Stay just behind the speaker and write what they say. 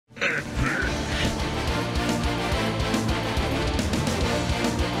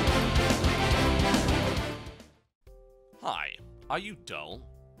Are you dull?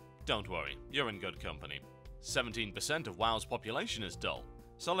 Don't worry, you're in good company. 17% of WoW's population is dull,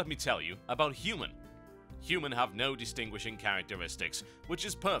 so let me tell you about Human. Human have no distinguishing characteristics, which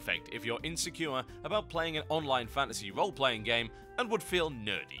is perfect if you're insecure about playing an online fantasy role-playing game and would feel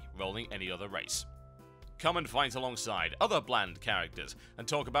nerdy rolling any other race. Come and fight alongside other bland characters and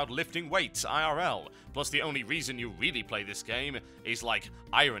talk about lifting weights IRL, plus the only reason you really play this game is like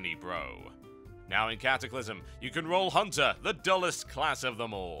irony bro. Now in Cataclysm, you can roll Hunter, the dullest class of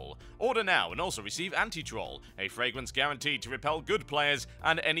them all. Order now and also receive Anti-Troll, a fragrance guaranteed to repel good players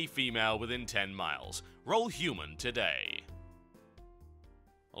and any female within 10 miles. Roll Human today.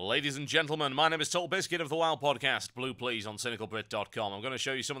 Ladies and gentlemen, my name is Totalbiscuit of the WoW podcast, Blue Please on CynicalBrit.com. I'm going to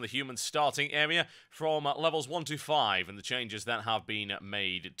show you some of the Human starting area from levels 1 to 5 and the changes that have been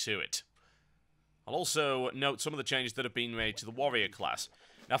made to it. I'll also note some of the changes that have been made to the Warrior class.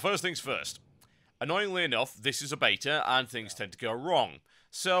 Now first things first. Annoyingly enough, this is a beta, and things tend to go wrong.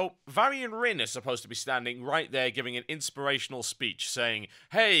 So, Varian Rin is supposed to be standing right there giving an inspirational speech, saying,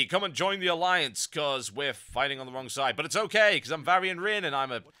 "Hey, come and join the Alliance, cause we're fighting on the wrong side. But it's okay, because I'm Varian Rin, and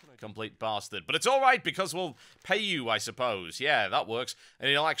I'm a complete bastard. But it's alright, because we'll pay you, I suppose. Yeah, that works." And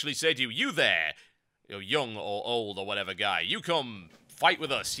he'll actually say to you, "You there, you're young or old or whatever guy, you come fight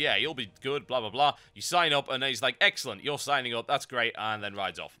with us. Yeah, you'll be good, blah, blah, blah." You sign up, and he's like, "Excellent, you're signing up, that's great," and then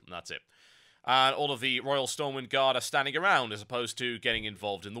rides off, and that's it. And all of the Royal Stormwind Guard are standing around as opposed to getting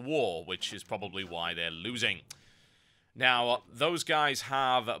involved in the war, which is probably why they're losing. Now, those guys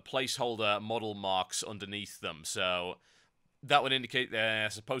have placeholder model marks underneath them, so that would indicate they're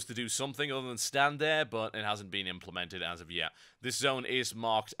supposed to do something other than stand there, but it hasn't been implemented as of yet. This zone is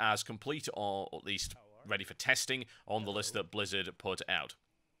marked as complete, or at least ready for testing, on the list that Blizzard put out.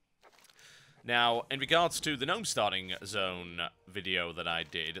 Now, in regards to the Gnome starting zone video that I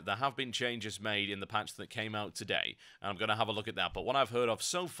did, there have been changes made in the patch that came out today, and I'm going to have a look at that. But what I've heard of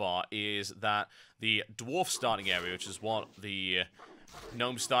so far is that the Dwarf starting area, which is what the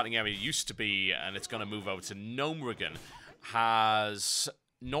Gnome starting area used to be, and it's going to move over to Gnomerigan, has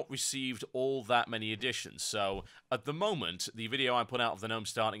not received all that many additions. So, at the moment, the video I put out of the Gnome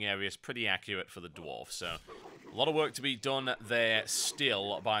starting area is pretty accurate for the Dwarf, so a lot of work to be done there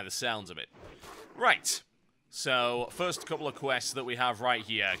still, by the sounds of it. Right, so first couple of quests that we have right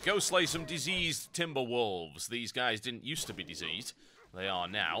here. Go slay some diseased timber wolves. These guys didn't used to be diseased. They are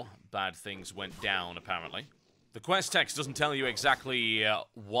now. Bad things went down, apparently. The quest text doesn't tell you exactly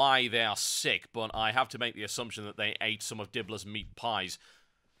why they are sick, but I have to make the assumption that they ate some of Dibbler's meat pies.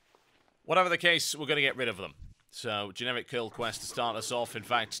 Whatever the case, we're going to get rid of them. So, generic kill quest to start us off. In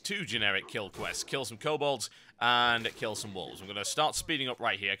fact, 2 generic kill quests. Kill some kobolds and kill some wolves. I'm going to start speeding up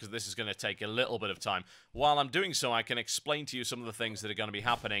right here because this is going to take a little bit of time. While I'm doing so, I can explain to you some of the things that are going to be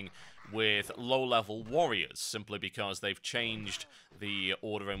happening with low-level warriors, simply because they've changed the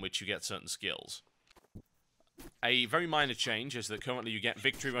order in which you get certain skills. A very minor change is that currently you get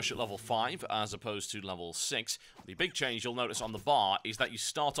Victory Rush at level 5 as opposed to level 6. The big change you'll notice on the bar is that you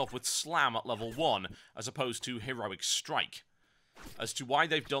start off with Slam at level 1 as opposed to Heroic Strike. As to why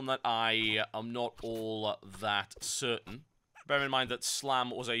they've done that, I am not all that certain. Bear in mind that Slam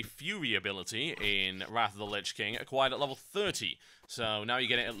was a Fury ability in Wrath of the Lich King, acquired at level 30. So now you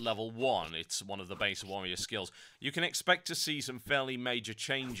get it at level 1. It's one of the base warrior skills. You can expect to see some fairly major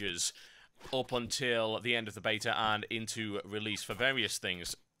changes up until the end of the beta and into release for various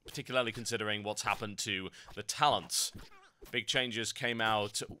things, particularly considering what's happened to the talents. Big changes came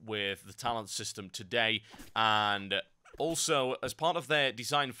out with the talent system today, and also, as part of their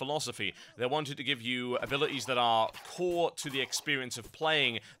design philosophy, they wanted to give you abilities that are core to the experience of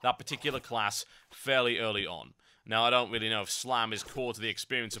playing that particular class fairly early on. Now, I don't really know if Slam is core to the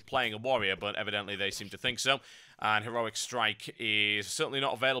experience of playing a warrior, but evidently they seem to think so. And Heroic Strike is certainly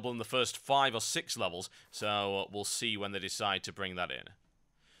not available in the first 5 or 6 levels, so we'll see when they decide to bring that in.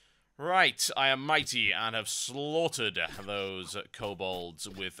 Right, I am mighty and have slaughtered those kobolds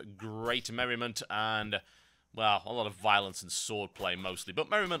with great merriment and, well, a lot of violence and swordplay mostly, but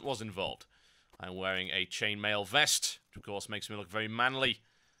merriment was involved. I'm wearing a chainmail vest, which of course makes me look very manly,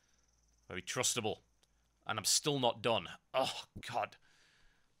 very trustable. And I'm still not done. Oh, God.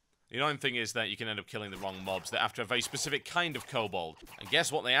 The annoying thing is that you can end up killing the wrong mobs. They're after a very specific kind of kobold. And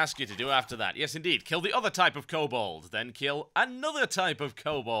guess what they ask you to do after that? Yes, indeed. Kill the other type of kobold. Then kill another type of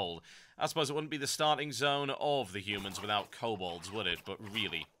kobold. I suppose it wouldn't be the starting zone of the humans without kobolds, would it? But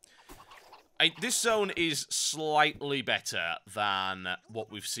really. This zone is slightly better than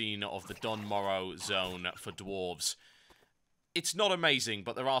what we've seen of the Don Morrow zone for dwarves. It's not amazing,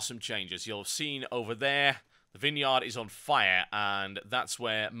 but there are some changes. You'll have seen over there The vineyard is on fire, and that's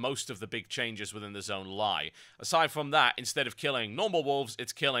where most of the big changes within the zone lie. Aside from that, instead of killing normal wolves,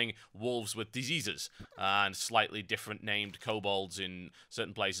 it's killing wolves with diseases, and slightly different named kobolds in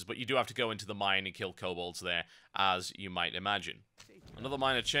certain places, but you do have to go into the mine and kill kobolds there, as you might imagine. Another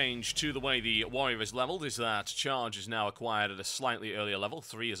minor change to the way the warrior is leveled is that charge is now acquired at a slightly earlier level,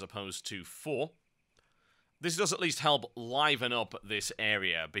 3 as opposed to 4. This does at least help liven up this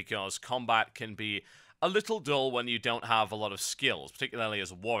area, because combat can be a little dull when you don't have a lot of skills, particularly as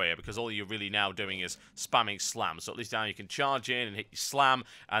a warrior, because all you're really now doing is spamming slam. So at least now you can charge in and hit your slam,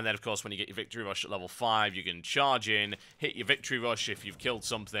 and then of course when you get your victory rush at level 5, you can charge in, hit your victory rush if you've killed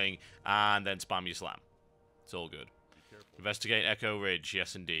something, and then spam your slam. It's all good. Investigate Echo Ridge,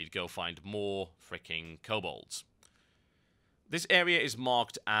 yes indeed. Go find more freaking kobolds. This area is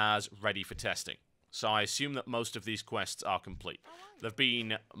marked as ready for testing, so I assume that most of these quests are complete. There have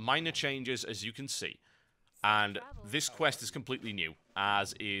been minor changes, as you can see, and this quest is completely new,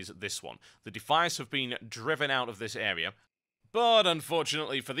 as is this one. The Defiers have been driven out of this area, but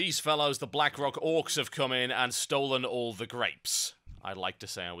unfortunately for these fellows, the Blackrock Orcs have come in and stolen all the grapes. I'd like to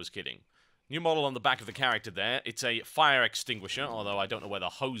say I was kidding. New model on the back of the character there. It's a fire extinguisher, although I don't know where the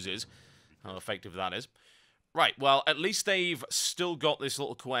hose is, how effective that is. Right, well, at least they've still got this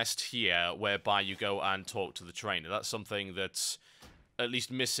little quest here whereby you go and talk to the trainer. That's something that's at least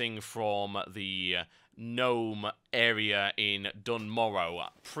missing from the Gnome area in Dunmorrow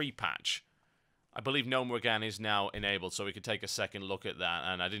pre-patch. I believe Gnome again is now enabled, so we could take a second look at that,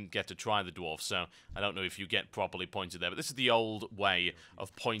 and I didn't get to try the dwarf, so I don't know if you get properly pointed there, but this is the old way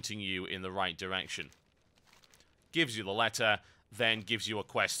of pointing you in the right direction. Gives you the letter, then gives you a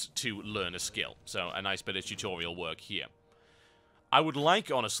quest to learn a skill. So a nice bit of tutorial work here. I would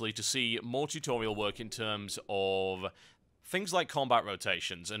like, honestly, to see more tutorial work in terms of things like combat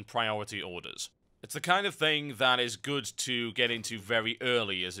rotations and priority orders. It's the kind of thing that is good to get into very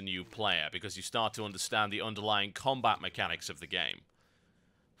early as a new player, because you start to understand the underlying combat mechanics of the game.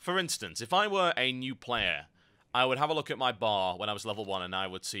 For instance, if I were a new player, I would have a look at my bar when I was level 1 and I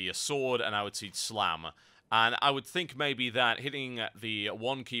would see a sword and I would see slam. And I would think maybe that hitting the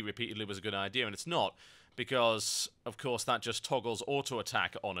 1 key repeatedly was a good idea, and it's not, because, of course, that just toggles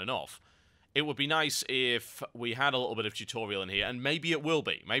auto-attack on and off. It would be nice if we had a little bit of tutorial in here, and maybe it will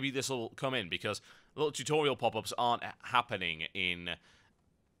be. Maybe this will come in, because little tutorial pop-ups aren't happening in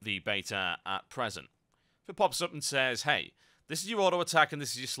the beta at present. If it pops up and says, hey, this is your auto-attack and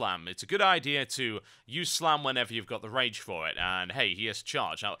this is your slam, it's a good idea to use slam whenever you've got the rage for it, and hey, here's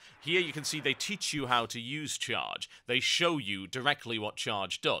charge. Now, here you can see they teach you how to use charge. They show you directly what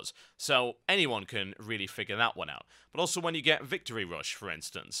charge does, so anyone can really figure that one out. But also when you get victory rush, for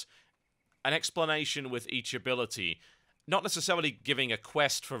instance, an explanation with each ability, not necessarily giving a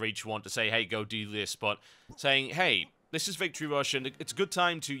quest for each one to say, hey, go do this, but saying, hey, this is Victory Rush, and it's a good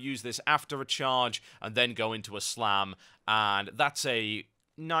time to use this after a charge and then go into a slam, and that's a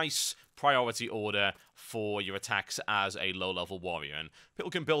nice priority order for your attacks as a low-level warrior, and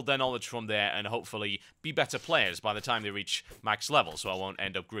people can build their knowledge from there and hopefully be better players by the time they reach max level, so I won't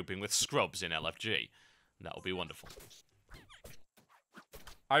end up grouping with scrubs in LFG. That would be wonderful.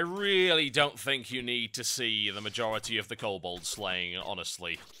 I really don't think you need to see the majority of the kobold slaying,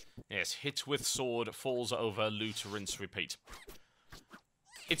 honestly. Yes, hit with sword, falls over, loot, rinse, repeat.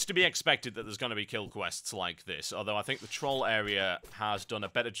 It's to be expected that there's going to be kill quests like this, although I think the troll area has done a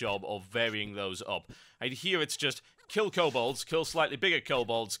better job of varying those up. And here it's just kill kobolds, kill slightly bigger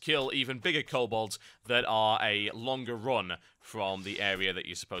kobolds, kill even bigger kobolds that are a longer run from the area that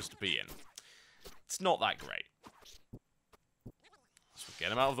you're supposed to be in. It's not that great. So get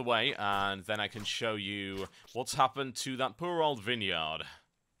them out of the way, and then I can show you what's happened to that poor old vineyard.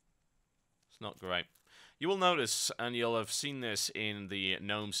 It's not great. You will notice, and you'll have seen this in the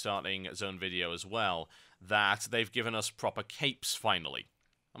gnome starting zone video as well, that they've given us proper capes finally.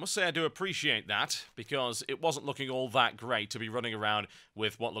 I must say I do appreciate that, because it wasn't looking all that great to be running around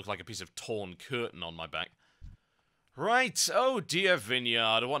with what looked like a piece of torn curtain on my back. Right, oh dear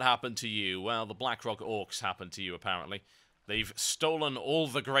vineyard, what happened to you? Well, the Blackrock Orcs happened to you, apparently. They've stolen all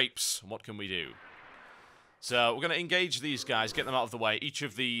the grapes. What can we do? So, we're going to engage these guys, get them out of the way. Each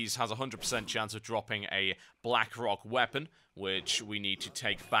of these has a 100% chance of dropping a Blackrock weapon, which we need to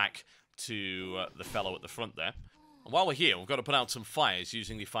take back to the fellow at the front there. And while we're here, we've got to put out some fires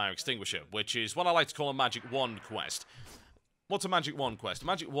using the fire extinguisher, which is what I like to call a Magic Wand quest. What's a Magic Wand quest? A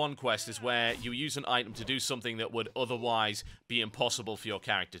Magic Wand quest is where you use an item to do something that would otherwise be impossible for your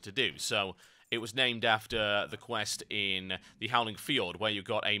character to do. So, it was named after the quest in the Howling Fjord, where you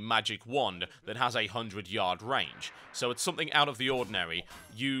got a magic wand that has a 100-yard range. So it's something out of the ordinary,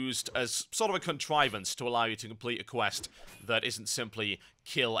 used as sort of a contrivance to allow you to complete a quest that isn't simply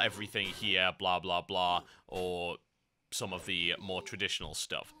kill everything here, blah blah blah, or some of the more traditional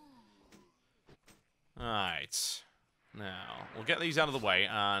stuff. Alright. Now, we'll get these out of the way,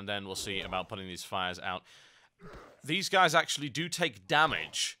 and then we'll see about putting these fires out. These guys actually do take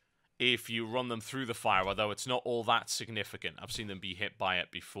damage if you run them through the fire, although it's not all that significant. I've seen them be hit by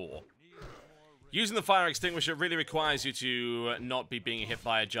it before. Using the fire extinguisher really requires you to not be being hit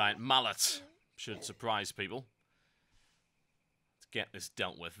by a giant mallet. Should surprise people. Let's get this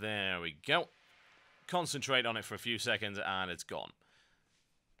dealt with. There we go. Concentrate on it for a few seconds, and it's gone.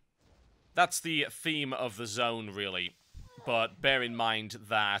 That's the theme of the zone, really. But bear in mind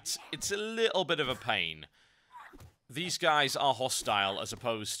that it's a little bit of a pain. These guys are hostile as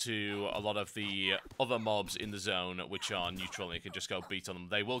opposed to a lot of the other mobs in the zone, which are neutral and you can just go beat on them.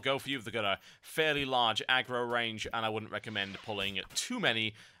 They will go for you if they've got a fairly large aggro range, and I wouldn't recommend pulling too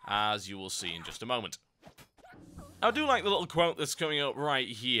many, as you will see in just a moment. I do like the little quote that's coming up right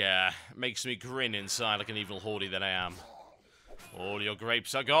here. Makes me grin inside like an evil hoardy that I am. All your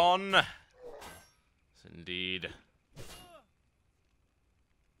grapes are gone. Yes, indeed.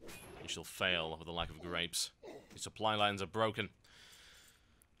 You shall fail with the lack of grapes. Your supply lines are broken.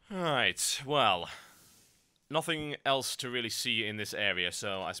 Alright, well, nothing else to really see in this area,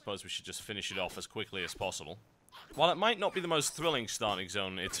 so I suppose we should just finish it off as quickly as possible. While it might not be the most thrilling starting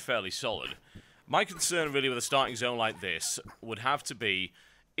zone, it's fairly solid. My concern really with a starting zone like this would have to be,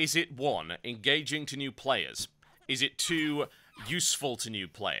 is it, one, engaging to new players? Is it, two, useful to new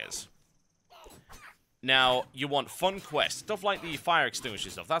players? Now, you want fun quests, stuff like the fire extinguisher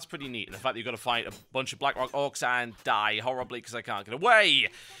stuff, that's pretty neat. And the fact that you've got to fight a bunch of Blackrock Orcs and die horribly because I can't get away.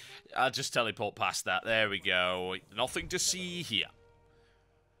 I'll just teleport past that, there we go. Nothing to see here.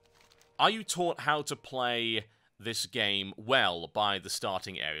 Are you taught how to play this game well by the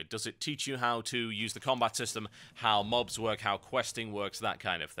starting area? Does it teach you how to use the combat system, how mobs work, how questing works, that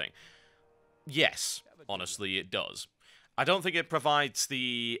kind of thing? Yes, honestly it does. I don't think it provides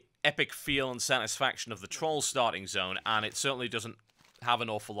the epic feel and satisfaction of the Troll starting zone, and it certainly doesn't have an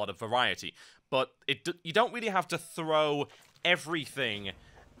awful lot of variety. But you don't really have to throw everything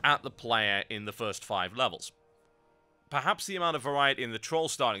at the player in the first 5 levels. Perhaps the amount of variety in the Troll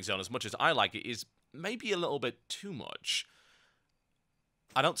starting zone, as much as I like it, is maybe a little bit too much.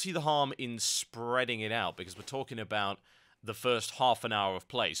 I don't see the harm in spreading it out, because we're talking about the first half an hour of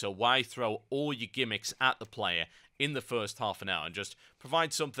play, so why throw all your gimmicks at the player in the first half an hour and just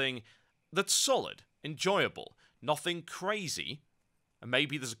provide something that's solid, enjoyable, nothing crazy, and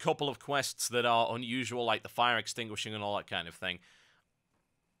maybe there's a couple of quests that are unusual, like the fire extinguishing and all that kind of thing,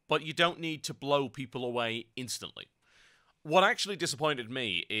 but you don't need to blow people away instantly. What actually disappointed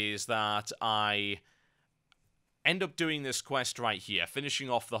me is that I end up doing this quest right here,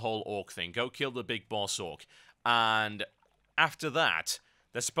 finishing off the whole orc thing, go kill the big boss orc, and after that,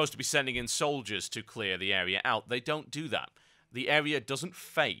 they're supposed to be sending in soldiers to clear the area out. They don't do that. The area doesn't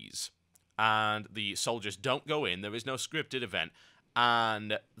phase, and the soldiers don't go in. There is no scripted event,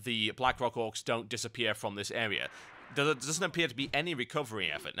 and the Blackrock Orcs don't disappear from this area. There doesn't appear to be any recovery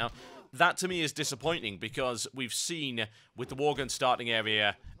effort. Now, that to me is disappointing, because we've seen with the Worgen starting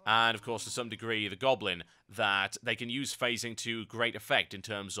area, and of course to some degree the Goblin, that they can use phasing to great effect in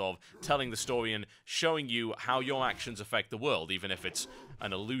terms of telling the story and showing you how your actions affect the world, even if it's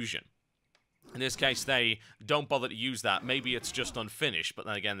an illusion. In this case, they don't bother to use that. Maybe it's just unfinished, but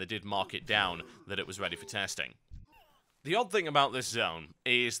then again, they did mark it down that it was ready for testing. The odd thing about this zone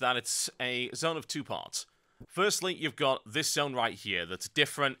is that it's a zone of 2 parts. Firstly, you've got this zone right here that's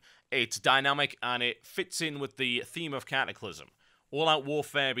different, it's dynamic, and it fits in with the theme of Cataclysm. All-out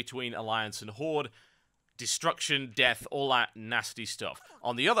warfare between Alliance and Horde, destruction, death, all that nasty stuff.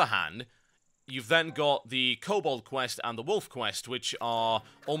 On the other hand, you've then got the Kobold quest and the Wolf quest, which are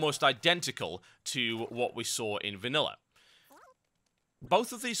almost identical to what we saw in Vanilla.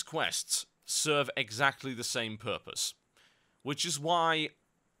 Both of these quests serve exactly the same purpose, which is why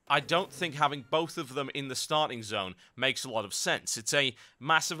I don't think having both of them in the starting zone makes a lot of sense. It's a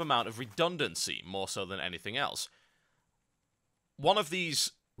massive amount of redundancy, more so than anything else. One of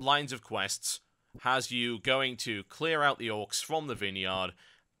these lines of quests has you going to clear out the orcs from the vineyard,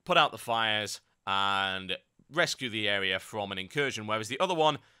 put out the fires, and rescue the area from an incursion, whereas the other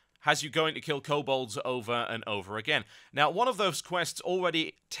one has you going to kill kobolds over and over again. Now, one of those quests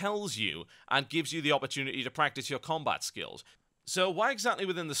already tells you and gives you the opportunity to practice your combat skills. So why exactly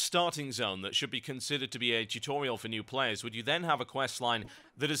within the starting zone that should be considered to be a tutorial for new players would you then have a quest line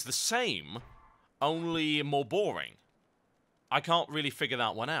that is the same, only more boring? I can't really figure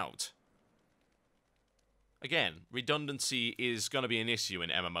that one out. Again, redundancy is going to be an issue in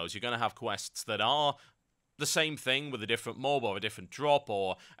MMOs. You're going to have quests that are the same thing with a different mob or a different drop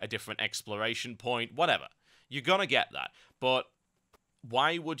or a different exploration point, whatever. You're going to get that. But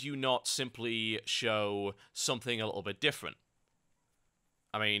why would you not simply show something a little bit different?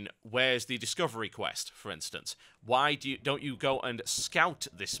 I mean, where's the discovery quest, for instance? Why don't you go and scout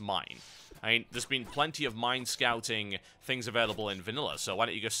this mine? I mean, there's been plenty of mine scouting things available in vanilla, so why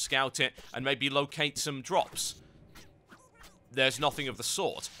don't you go scout it and maybe locate some drops? There's nothing of the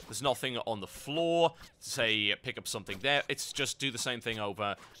sort. There's nothing on the floor, say, pick up something there. It's just do the same thing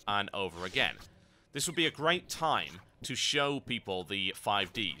over and over again. This would be a great time to show people the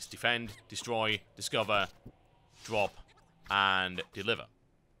 5 Ds. Defend, destroy, discover, drop, and deliver.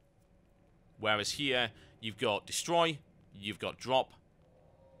 Whereas here, you've got destroy, you've got drop,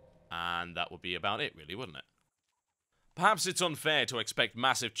 and that would be about it, really, wouldn't it? Perhaps it's unfair to expect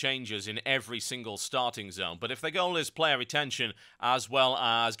massive changes in every single starting zone, but if the goal is player retention as well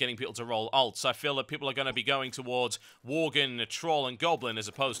as getting people to roll alts, I feel that people are going to be going towards Worgen, Troll, and Goblin as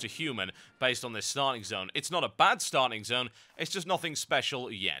opposed to Human based on this starting zone. It's not a bad starting zone, it's just nothing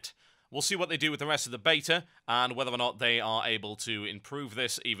special yet. We'll see what they do with the rest of the beta, and whether or not they are able to improve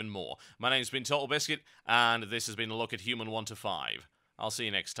this even more. My name's been Totalbiscuit, and this has been a look at Human 1 to 5. I'll see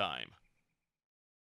you next time.